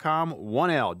 willsave.com,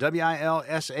 1L,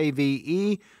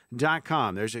 WILSAVE.com.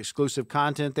 There's exclusive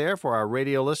content there for our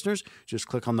radio listeners. Just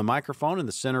click on the microphone in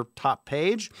the center top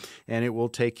page, and it will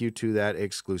take you to that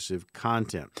exclusive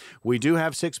content. We do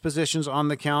have 6 positions on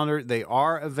the calendar. They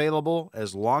are available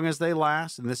as long as they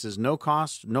last, and this is no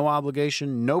cost, no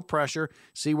obligation, no pressure.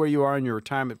 See where you are in your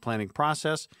retirement planning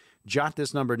process. Jot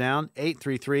this number down,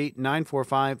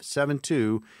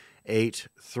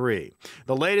 833-945-7283.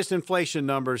 The latest inflation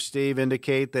numbers, Steve,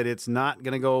 indicate that it's not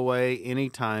going to go away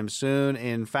anytime soon.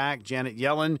 In fact, Janet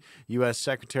Yellen, U.S.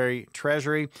 Secretary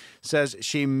Treasury, says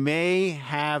she may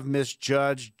have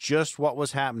misjudged just what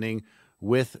was happening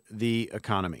with the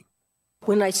economy.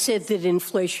 When I said that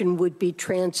inflation would be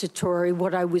transitory,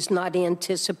 what I was not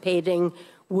anticipating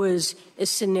was a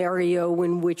scenario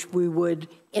in which we would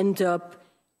end up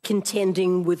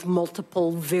contending with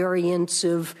multiple variants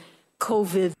of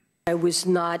COVID. I was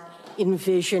not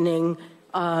envisioning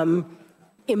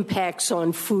impacts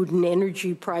on food and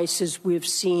energy prices we've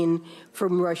seen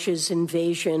from Russia's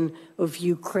invasion of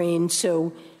Ukraine.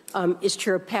 So, as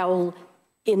Chair Powell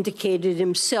indicated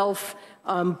himself,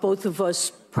 both of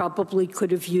us probably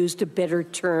could have used a better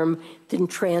term than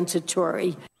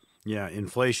transitory. Yeah,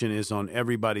 inflation is on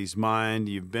everybody's mind.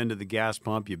 You've been to the gas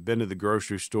pump, you've been to the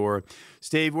grocery store.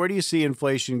 Steve, where do you see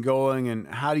inflation going, and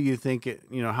how do you think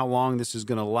how long this is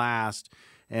going to last,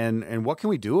 and what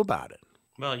can we do about it?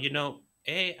 Well, I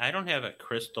don't have a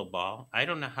crystal ball. I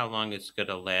don't know how long it's going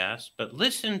to last, but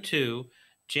listen to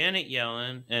Janet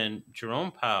Yellen and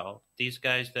Jerome Powell, these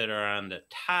guys that are on the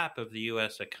top of the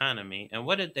U.S. economy, and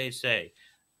what did they say?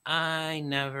 I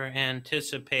never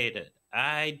anticipated.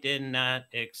 I did not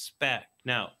expect.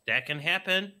 Now, that can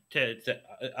happen to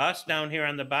us down here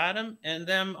on the bottom and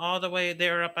them all the way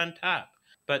there up on top.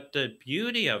 But the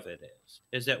beauty of it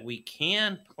is that we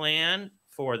can plan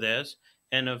for this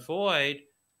and avoid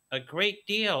a great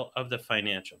deal of the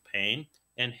financial pain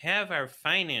and have our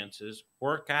finances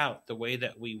work out the way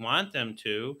that we want them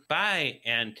to by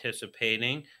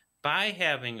anticipating, by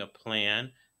having a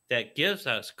plan that gives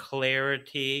us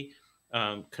clarity,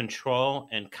 control,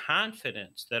 and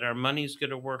confidence that our money's going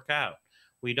to work out.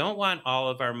 We don't want all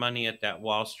of our money at that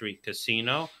Wall Street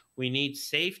casino. We need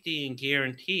safety and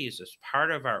guarantees as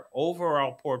part of our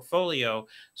overall portfolio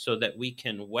so that we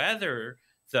can weather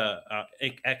the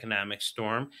economic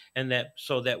storm, and that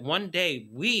so that one day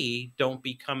we don't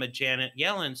become a Janet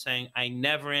Yellen saying, I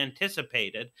never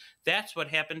anticipated. That's what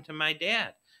happened to my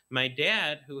dad. My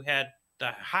dad, who had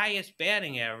the highest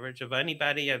batting average of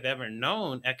anybody I've ever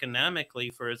known economically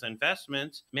for his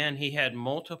investments, man, he had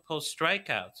multiple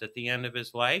strikeouts at the end of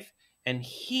his life, and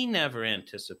he never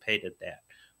anticipated that.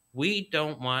 We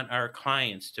don't want our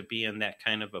clients to be in that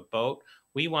kind of a boat.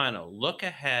 We want to look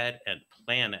ahead and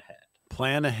plan ahead.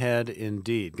 Plan ahead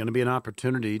indeed. Going to be an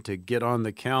opportunity to get on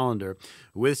the calendar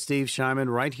with Steve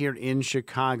Shyman right here in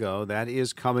Chicago. That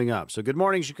is coming up. So good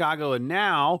morning, Chicago. And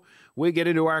now we get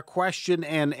into our question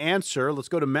and answer. Let's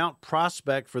go to Mount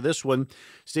Prospect for this one.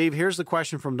 Steve, here's the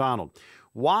question from Donald.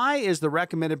 Why is the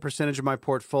recommended percentage of my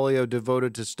portfolio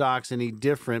devoted to stocks any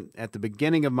different at the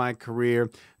beginning of my career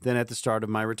than at the start of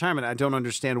my retirement? I don't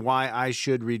understand why I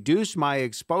should reduce my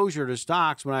exposure to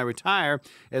stocks when I retire,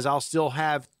 as I'll still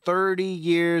have 30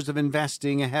 years of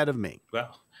investing ahead of me.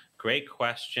 Well, great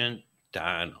question,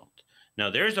 Donald.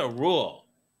 Now, there's a rule.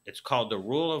 It's called the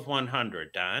rule of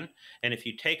 100, Don. And if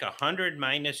you take 100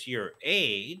 minus your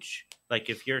age, like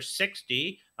if you're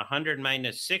 60, 100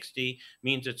 minus 60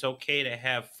 means it's okay to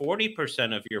have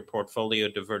 40% of your portfolio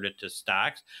diverted to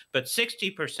stocks, but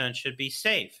 60% should be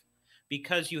safe,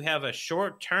 because you have a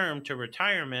short term to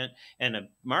retirement and a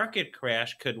market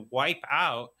crash could wipe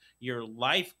out your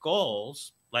life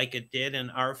goals like it did in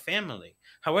our family.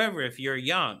 However, if you're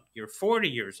young, you're 40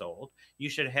 years old, you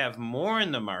should have more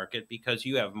in the market because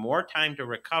you have more time to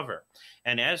recover.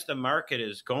 And as the market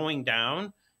is going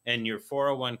down, and your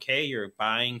 401k, you're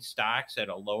buying stocks at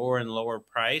a lower and lower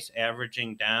price,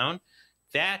 averaging down.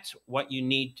 That's what you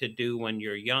need to do when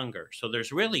you're younger. So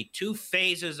there's really two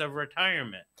phases of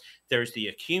retirement. There's the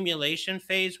accumulation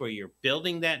phase where you're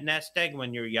building that nest egg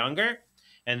when you're younger.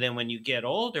 And then when you get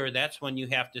older, that's when you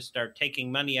have to start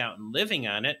taking money out and living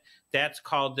on it. That's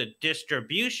called the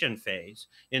distribution phase.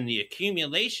 In the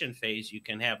accumulation phase, you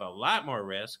can have a lot more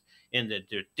risk. In the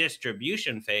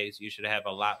distribution phase, you should have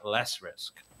a lot less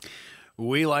risk.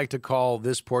 We like to call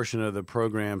this portion of the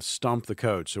program Stump the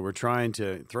Coach. So we're trying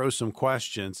to throw some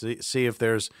questions, see if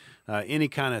there's any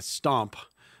kind of stump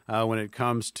when it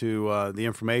comes to the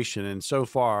information. And so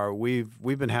far, we've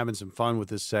been having some fun with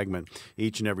this segment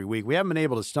each and every week. We haven't been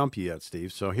able to stump you yet,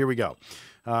 Steve, so here we go.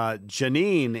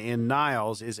 Janine in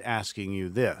Niles is asking you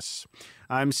this.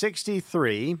 I'm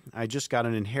 63. I just got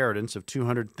an inheritance of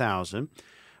 $200,000.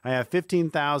 I have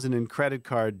 $15,000 in credit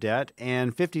card debt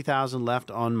and $50,000 left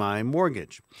on my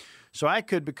mortgage. So I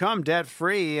could become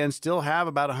debt-free and still have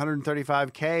about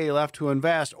 $135K left to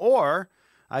invest, or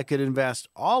I could invest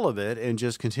all of it and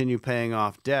just continue paying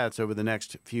off debts over the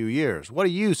next few years. What do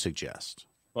you suggest?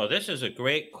 Well, this is a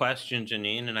great question,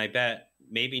 Janine, and I bet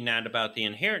maybe not about the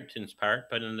inheritance part,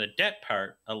 but in the debt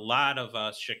part, a lot of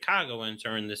us Chicagoans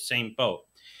are in the same boat.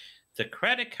 The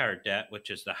credit card debt, which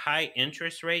is the high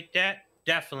interest rate debt,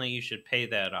 definitely you should pay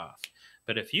that off.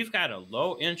 But if you've got a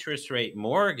low interest rate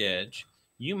mortgage,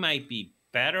 you might be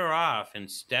better off,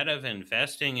 instead of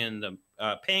investing in the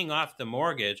paying off the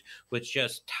mortgage, which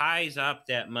just ties up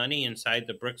that money inside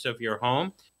the bricks of your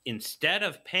home. Instead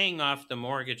of paying off the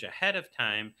mortgage ahead of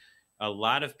time, a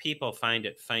lot of people find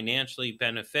it financially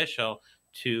beneficial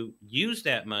to use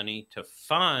that money to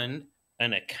fund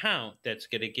an account that's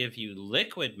going to give you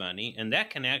liquid money. And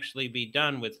that can actually be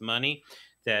done with money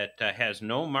that has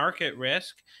no market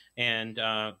risk and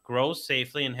grows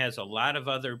safely and has a lot of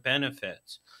other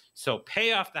benefits. So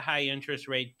pay off the high interest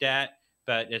rate debt.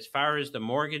 But as far as the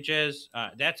mortgages,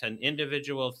 that's an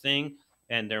individual thing.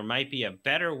 And there might be a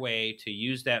better way to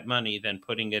use that money than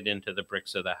putting it into the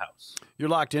bricks of the house. You're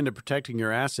locked into Protecting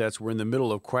Your Assets. We're in the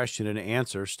middle of question and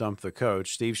answer, Stump the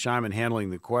Coach. Steve Shyman handling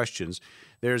the questions.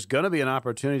 There's going to be an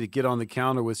opportunity to get on the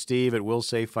calendar with Steve at Will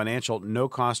Save Financial, no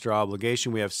cost or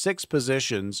obligation. We have 6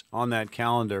 positions on that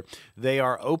calendar. They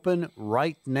are open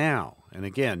right now. And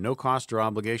again, no cost or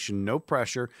obligation, no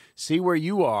pressure. See where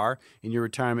you are in your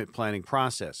retirement planning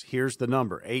process. Here's the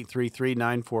number,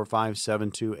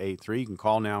 833-945-7283. You can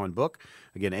call now and book.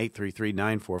 Again,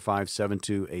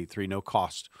 833-945-7283, no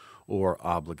cost or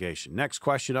obligation. Next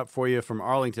question up for you from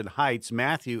Arlington Heights.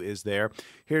 Matthew is there.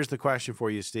 Here's the question for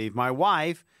you, Steve. My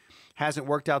wife hasn't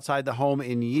worked outside the home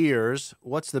in years.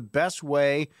 What's the best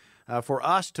way for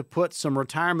us to put some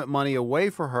retirement money away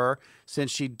for her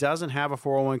since she doesn't have a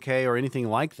 401k or anything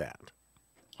like that?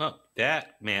 Well,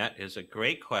 that, Matt, is a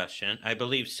great question. I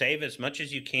believe save as much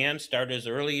as you can, start as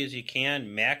early as you can,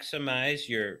 maximize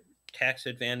your tax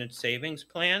advantage savings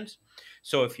plans.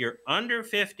 So if you're under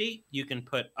 50, you can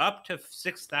put up to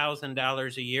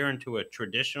 $6,000 a year into a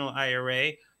traditional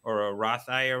IRA or a Roth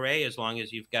IRA, as long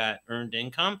as you've got earned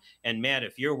income. And Matt,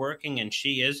 if you're working and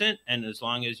she isn't, and as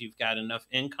long as you've got enough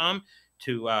income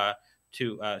to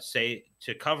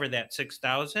cover that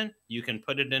 $6,000, you can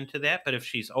put it into that. But if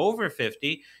she's over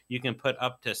 50, you can put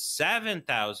up to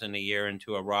 $7,000 a year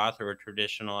into a Roth or a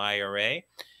traditional IRA.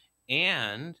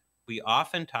 And we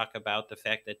often talk about the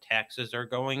fact that taxes are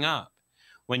going up.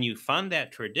 When you fund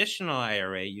that traditional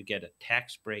IRA, you get a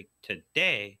tax break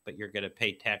today, but you're going to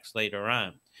pay tax later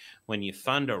on. When you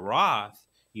fund a Roth,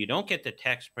 you don't get the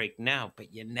tax break now,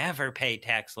 but you never pay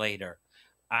tax later.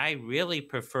 I really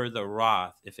prefer the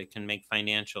Roth if it can make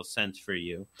financial sense for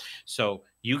you. So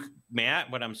Matt,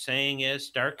 what I'm saying is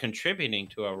start contributing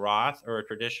to a Roth or a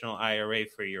traditional IRA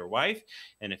for your wife.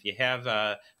 And if you have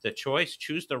the choice,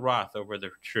 choose the Roth over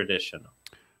the traditional.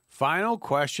 Final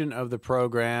question of the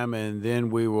program, and then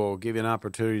we will give you an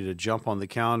opportunity to jump on the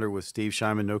calendar with Steve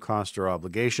Shyman, no cost or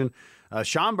obligation.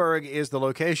 Schaumburg is the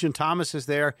location. Thomas is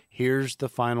there. Here's the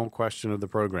final question of the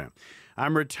program.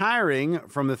 I'm retiring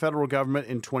from the federal government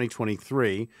in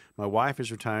 2023. My wife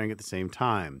is retiring at the same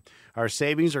time. Our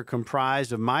savings are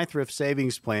comprised of my thrift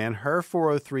savings plan, her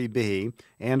 403B,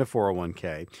 and a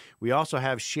 401k. We also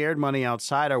have shared money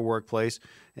outside our workplace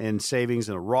and savings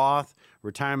in a Roth,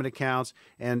 retirement accounts,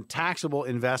 and taxable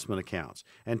investment accounts,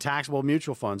 and taxable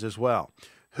mutual funds as well.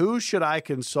 Who should I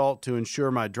consult to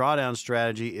ensure my drawdown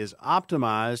strategy is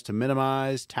optimized to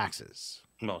minimize taxes?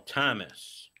 Well,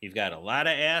 Thomas, you've got a lot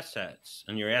of assets,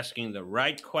 and you're asking the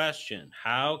right question.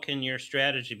 How can your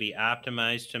strategy be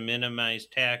optimized to minimize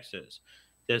taxes?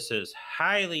 This is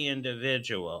highly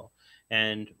individual,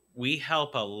 and we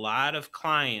help a lot of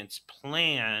clients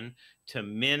plan to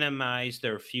minimize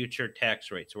their future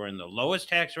tax rates. We're in the lowest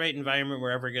tax rate environment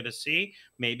we're ever going to see,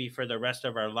 maybe for the rest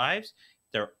of our lives.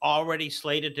 They're already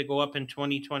slated to go up in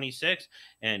 2026,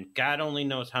 and God only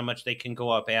knows how much they can go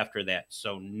up after that.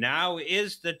 So now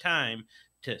is the time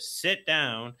to sit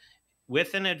down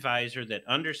with an advisor that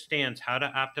understands how to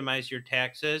optimize your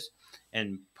taxes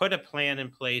and put a plan in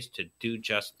place to do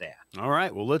just that. All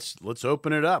right. Well, let's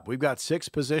open it up. We've got 6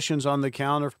 positions on the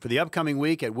calendar for the upcoming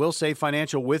week at Will Save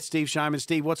Financial with Steve Shyman.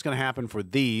 Steve, what's going to happen for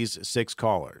these 6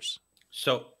 callers?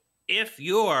 So if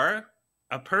you're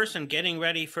a person getting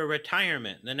ready for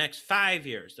retirement the next 5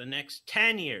 years, the next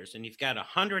 10 years, and you've got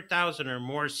 $100,000 or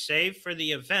more saved for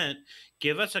the event,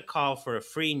 give us a call for a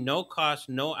free, no cost,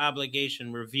 no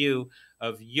obligation review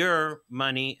of your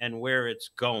money and where it's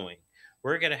going.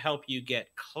 We're going to help you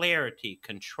get clarity,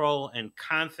 control, and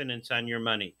confidence on your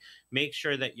money. Make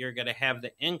sure that you're going to have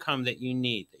the income that you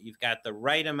need, that you've got the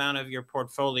right amount of your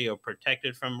portfolio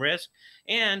protected from risk,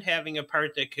 and having a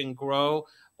part that can grow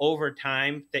over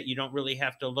time that you don't really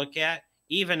have to look at,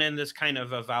 even in this kind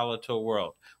of a volatile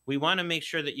world. We want to make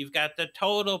sure that you've got the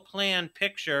total plan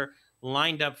picture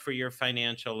lined up for your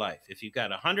financial life. If you've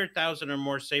got $100,000 or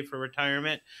more saved for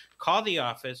retirement, call the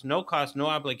office, no cost, no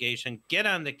obligation, get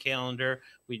on the calendar.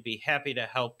 We'd be happy to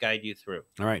help guide you through.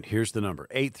 All right, here's the number,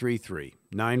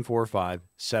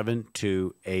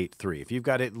 833-945-7283. If you've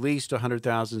got at least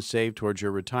 $100,000 saved towards your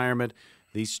retirement,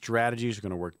 these strategies are going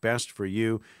to work best for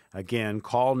you. Again,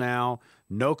 call now.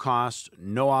 No cost,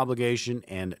 no obligation,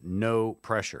 and no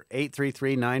pressure.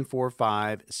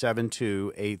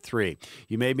 833-945-7283.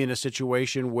 You may be in a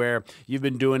situation where you've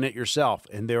been doing it yourself,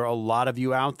 and there are a lot of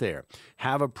you out there.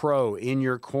 Have a pro in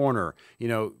your corner,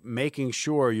 making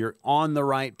sure you're on the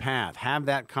right path. Have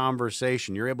that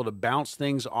conversation. You're able to bounce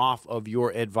things off of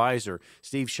your advisor.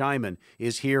 Steve Shyman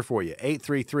is here for you.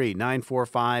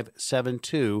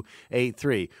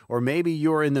 833-945-7283. Or maybe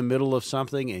you're in the middle of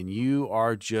something and you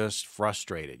are just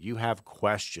frustrated. You have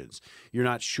questions. You're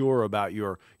not sure about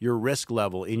your risk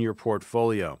level in your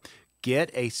portfolio. Get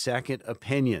a second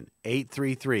opinion.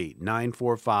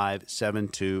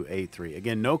 833-945-7283.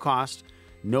 Again, no cost,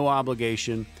 no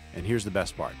obligation, and here's the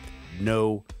best part,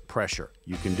 no pressure.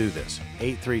 You can do this.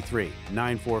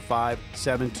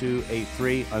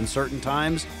 833-945-7283. Uncertain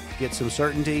times, get some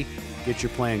certainty, get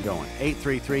your plan going.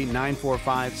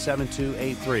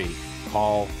 833-945-7283.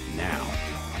 Call now.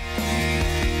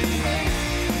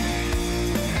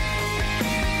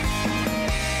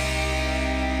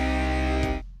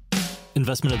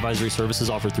 Investment advisory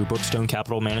services offered through Brookstone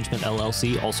Capital Management,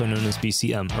 LLC, also known as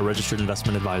BCM, a registered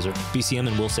investment advisor. BCM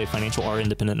and Will Save Financial are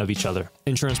independent of each other.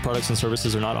 Insurance products and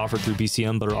services are not offered through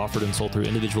BCM, but are offered and sold through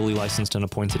individually licensed and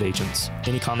appointed agents.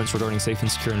 Any comments regarding safe and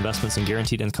secure investments and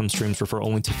guaranteed income streams refer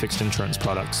only to fixed insurance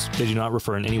products. They do not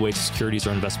refer in any way to securities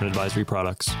or investment advisory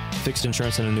products. Fixed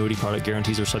insurance and annuity product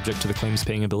guarantees are subject to the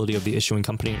claims-paying ability of the issuing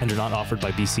company and are not offered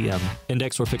by BCM.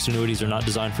 Index or fixed annuities are not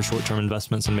designed for short-term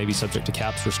investments and may be subject to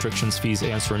caps, restrictions, fees,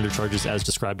 and surrender charges as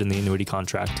described in the annuity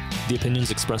contract. The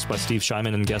opinions expressed by Steve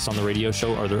Shyman and guests on the radio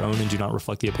show are their own and do not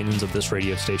reflect the opinions of this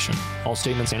radio station. All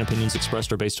statements and opinions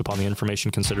expressed are based upon the information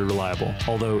considered reliable,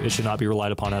 although it should not be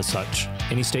relied upon as such.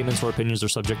 Any statements or opinions are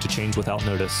subject to change without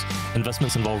notice.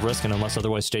 Investments involve risk and, unless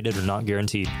otherwise stated, are not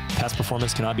guaranteed. Past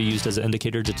performance cannot be used as an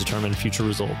indicator to determine future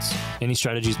results. Any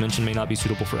strategies mentioned may not be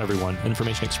suitable for everyone.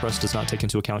 Information expressed does not take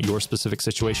into account your specific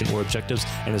situation or objectives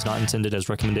and is not intended as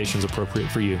recommendations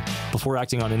appropriate for you. Before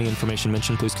acting on any information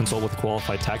mentioned, please consult with a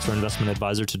qualified tax or investment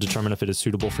advisor to determine if it is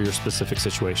suitable for your specific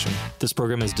situation. This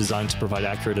program is designed to provide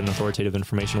accurate and authoritative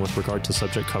information with regard to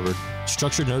subject covered.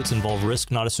 Structured notes involve risk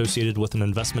not associated with an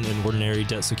investment in ordinary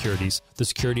debt securities. The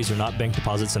securities are not bank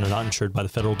deposits and are not insured by the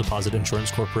Federal Deposit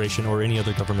Insurance Corporation or any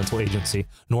other governmental agency,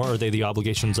 nor are they the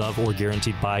obligations of or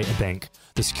guaranteed by a bank.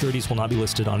 The securities will not be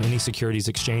listed on any securities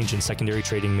exchange and secondary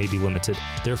trading may be limited.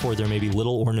 Therefore, there may be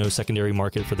little or no secondary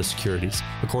market for the securities.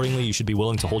 Accordingly, you should be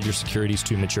willing to hold your securities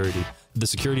to maturity. The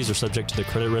securities are subject to the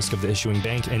credit risk of the issuing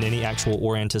bank, and any actual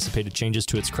or anticipated changes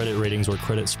to its credit ratings or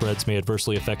credit spreads may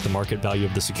adversely affect the market value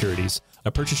of the securities.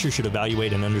 A purchaser should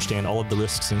evaluate and understand all of the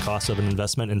risks and costs of an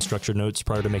investment in structured notes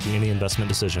prior to making any investment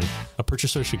decision. A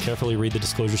purchaser should carefully read the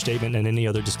disclosure statement and any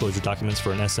other disclosure documents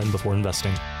for an SN before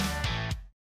investing.